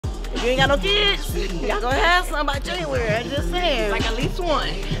If you ain't got no kids, y'all gonna have some by January. I'm just saying. Like at least one.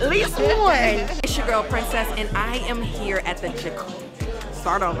 At least one. It's your girl Princess, and I am here at the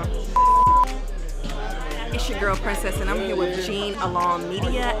Start over. It's your girl Princess, and I'm here with Jean Alon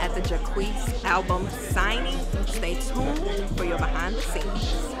Media at the Jacquees album signing. Stay tuned for your behind the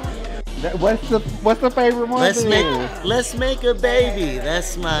scenes. What's the favorite one? Let's make a baby.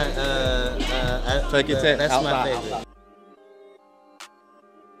 That's my that's my favorite.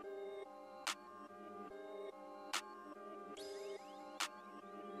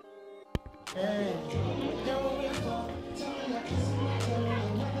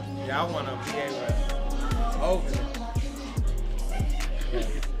 Yeah, I want to be able to open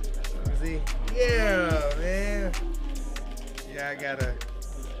it. See? Yeah, man. Yeah, I gotta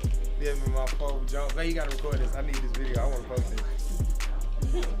give me my phone jump. Man, you gotta record this. I need this video. I want to post it.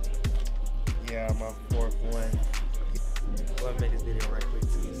 Yeah, my fourth one. Well, make this video right quick too.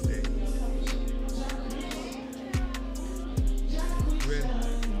 Ready?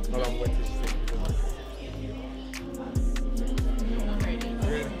 Hold on, wait till you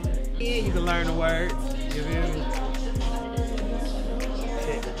yeah, you can learn the words. You feel me?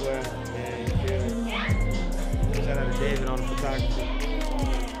 Check the boy, man. You feel me? Shout out to David on the photography.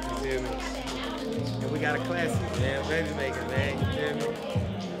 You feel me? And we got a classic, man. Baby making, man. You feel me?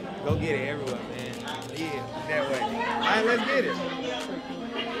 Go get it everywhere, man. Yeah, that way. All right, let's get it.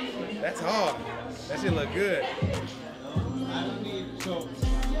 That's hard. That shit look good.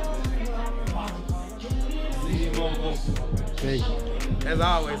 Hey. That's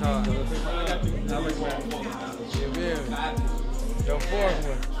always hard. You feel me? Your fourth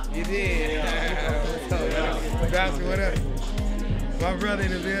one. You did. Bouncy, what up? My brother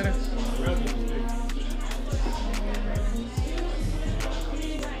in the building.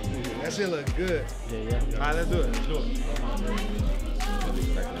 That shit look good. Yeah. All right, let's do it. You can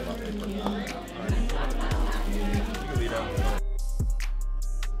leave that one.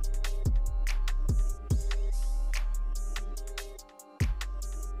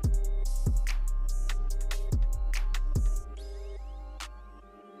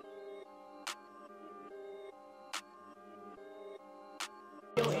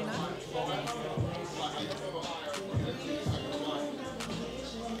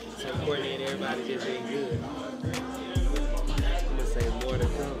 So Courtney and everybody just been good. I'm gonna say more to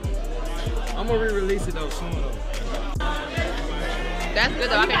come. I'm gonna re-release it though soon though. That's good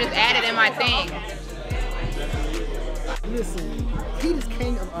though. I can just add it in my thing. Listen, Peter's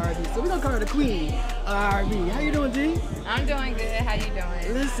king of R&B, so we're gonna call her the queen of R&B. How you doing, G? I'm doing good. How you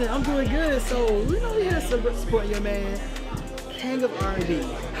doing? Listen, I'm doing good. So we know we here supporting your man, king of R&B.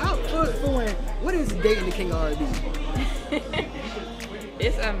 How for one? What is dating the king of R&B?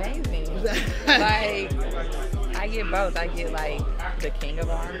 It's amazing. Like I get both. I get like the king of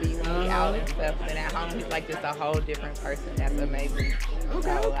R&B when he's out and stuff, and at home he's like just a whole different person. That's amazing.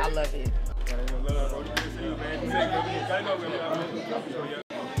 Okay, so I love it.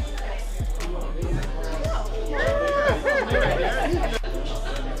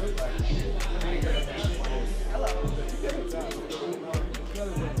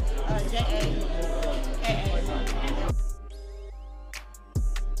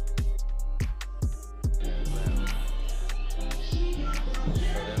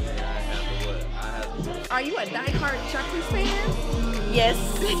 Are you a diehard Jacquees fan? Yes.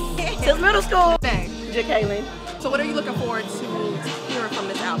 Since middle school. Jacquees. So what are you looking forward to hearing from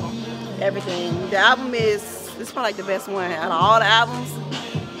this album? Everything. The album is probably like the best one out of all the albums.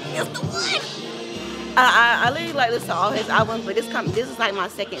 It's the one. I literally like listen to all his albums, but this is like my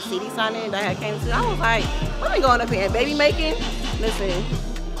second CD signing that I came to. I was like, what are we going up here? Baby making? Listen.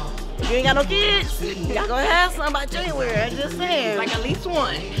 If you ain't got no kids, y'all gonna have some by January. I'm just saying. Like at least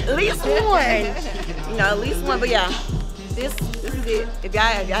one. At least one. You know, at least one. But yeah, this is it. If y'all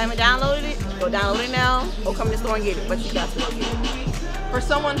haven't downloaded it, go download it now or come to the store and get it. But you got to go get it. For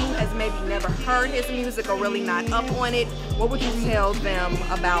someone who has maybe never heard his music or really not up on it, what would you tell them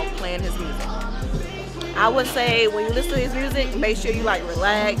about playing his music? I would say when you listen to his music, make sure you like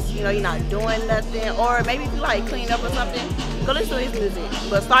relax. You know, you're not doing nothing, or maybe if you like clean up or something, go listen to his music.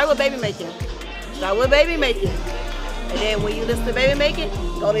 But start with baby making. Start with baby making, and then when you listen to baby making,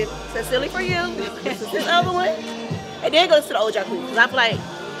 go to Silly for You. This is his other one, and then go to the old Jacquees. Cause I feel like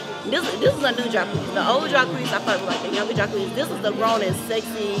this is a new Jacquees. The old Jacquees, I felt like the younger Jacquees. This is the grown and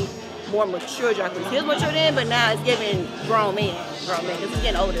sexy, more mature Jacquees. He was mature then, but now it's giving grown men. Cause he's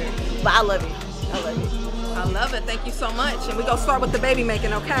getting older. But I love it. I love it. I love it. Thank you so much. And we gonna start with the baby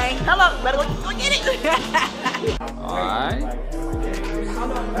making, okay? Hello, better go get it. All right.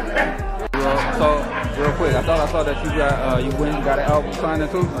 So Real quick, I thought I saw that you got you went and got an album signed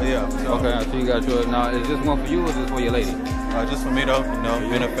too. Oh, yeah. Okay, so you got your. Now, is this one for you or is this for your lady? Just for me though. You know,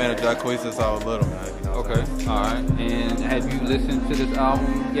 been a fan of Jacquees since I was little, man. You know, okay, all right. And have you listened to this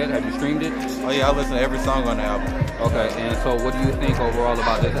album yet? Have you streamed it? Oh yeah, I listen to every song on the album. Okay, and so what do you think overall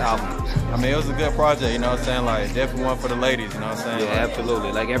about this album? I mean, it was a good project. You know what I'm saying? Like definitely one for the ladies. You know what I'm saying? Yeah, like,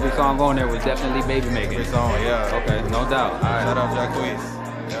 absolutely. Like every song on there was definitely baby making. Every song, yeah. Okay, no doubt. All right. Shout out Jacquees.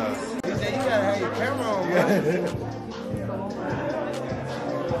 Yeah. DJ, you gotta have your camera on, man.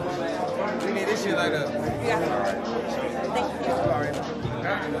 We need this shit like that. Yeah. Thank you.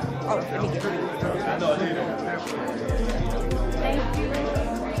 Oh, let me get it. Thank you.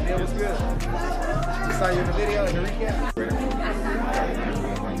 It was good. You saw you in the video in the recap?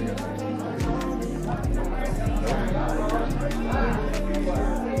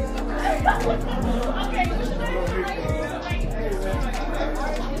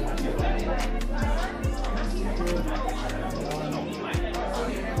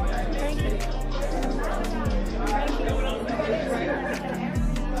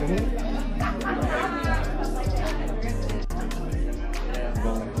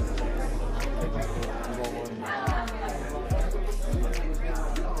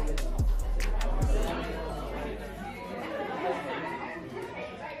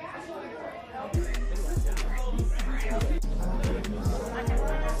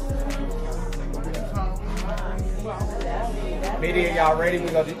 Media, y'all ready?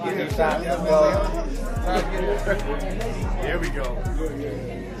 We're gonna get these shots. Let's go. There we go.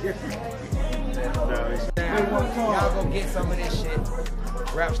 Y'all go get some of this shit.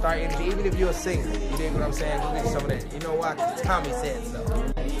 Rap star energy. Even if you're a singer, you dig what I'm saying? Go get some of that. You know why? Because Tommy said so.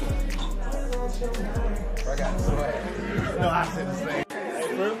 I got the swag. No, I said the same.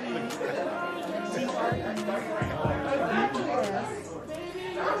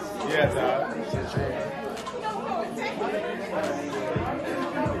 Yeah, dog.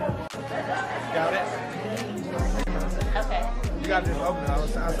 Got it? Okay. You got this open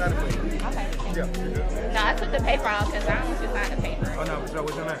outside of me. Okay. Yeah. No, I took the paper off because I don't want you to sign the paper. Oh, no. So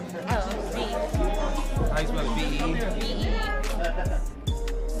what's your name? Oh, B. How you spell it? B-E? B-E.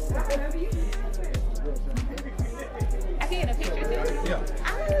 I can get a picture too? Yeah.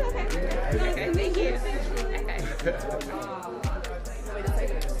 Oh, okay. Okay, thank you. Okay.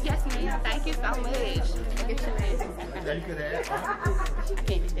 Yes, ma'am. Thank you so much. Get your name. Yeah, you could have. I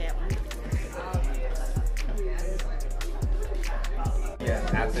can't do that one.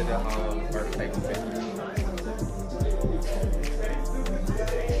 Yeah, after the first paper picture.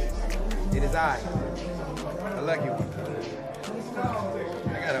 It is I. A lucky one.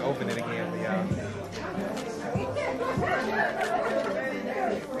 I gotta open it again for y'all.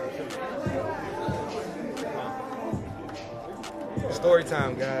 Story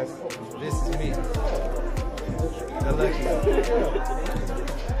time, guys. This is me. The lucky one.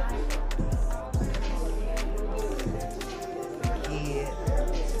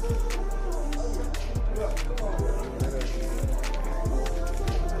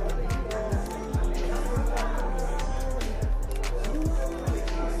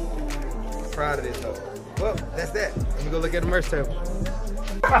 Proud of this though. Well, that's that. Let me go look at the merch table.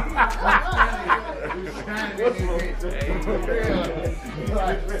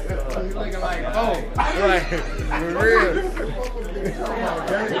 Right, for real.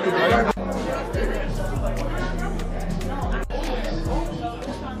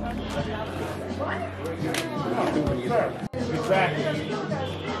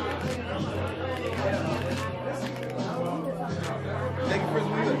 Thank you for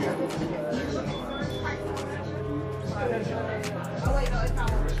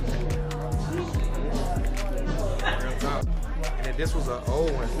and then this was an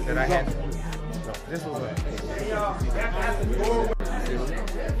old one that I had. This was a.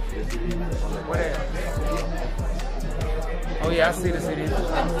 What else? Oh yeah, I see the CD.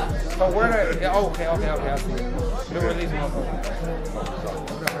 So where the? Yeah, oh, okay, I see it. The release motherfucker.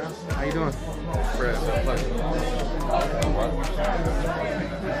 How you doing? Fred, pleasure.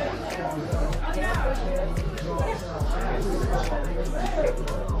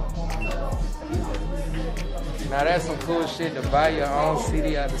 Now that's some cool shit to buy your own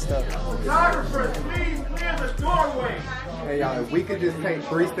CD out of stuff. Photographers, please clear the doorway. Hey y'all, if we could just take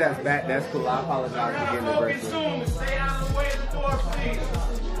 3 steps back, that's cool. I apologize for getting the Moving soon. Stay out of the way of the door, please.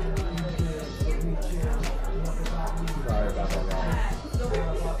 Sorry about that,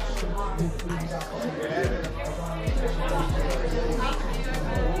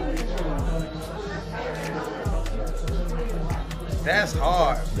 That's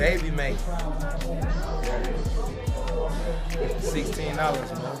hard. Baby making. $16, man.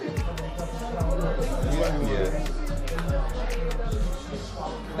 Yeah.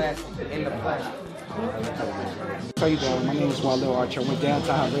 In the plastic. How you doing? My name is Waldo Archer. I'm with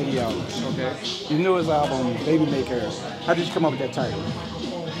Downtown Radio. Okay. Your newest album, Baby Maker. How did you come up with that title?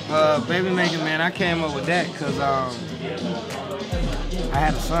 Baby Making, man, I came up with that because I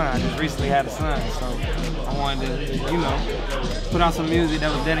had a son. I just recently had a son, so I wanted to, you know, put out some music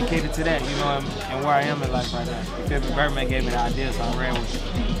that was dedicated to that, you know, and where I am in life right now. Birdman gave me the idea, so I ran with it.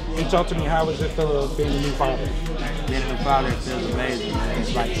 And talk to me, how was it feel being a new father? Being a new father, it feels amazing, man.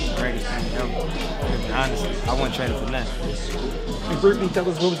 It's like the greatest thing ever. Honestly, I wouldn't trade it for nothing. And briefly tell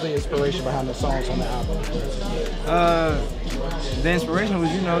us, what was the inspiration behind the songs on the album? The inspiration was,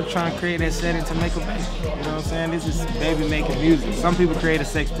 you know, trying to create that setting to make a baby. You know what I'm saying? This is baby making music. Some people create a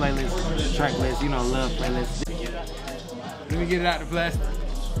sex playlist, track list, you know, love playlist. Let me get it out the plastic.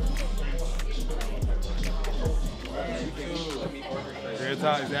 Real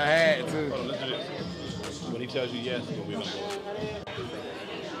talk, I had to. When he tells you yes, it's gonna be no more.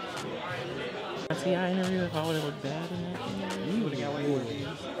 See, I interviewed if I would have looked bad in that. You would have got way more.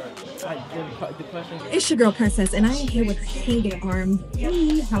 The question. It's your girl Princess, and I am here with King of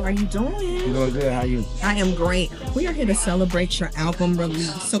R&B. How are you doing? I'm doing good. How are you? I am great. We are here to celebrate your album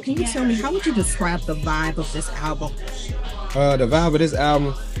release. So can you tell me, how would you describe the vibe of this album? The vibe of this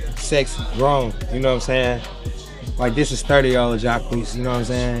album, sexy, grown. You know what I'm saying? Like, this is 30-year-old Jacquees. You know what I'm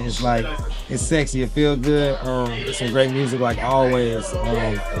saying? It's like, it's sexy. It feels good. It's some great music, like always.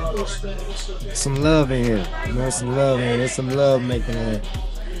 Some love in here. You know, some love in here. There's some love making in here.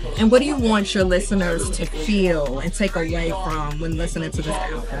 And what do you want your listeners to feel and take away from when listening to this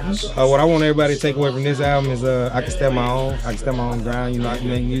album? What I want everybody to take away from this album is I can stand my own. I can stand my own ground. You know, I can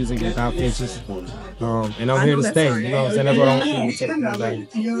make music without features. And I'm here to stay. You know what I'm saying? That's what I want you to take from this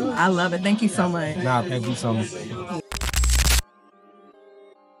album. I love it. Thank you so much. Nah, thank you so much.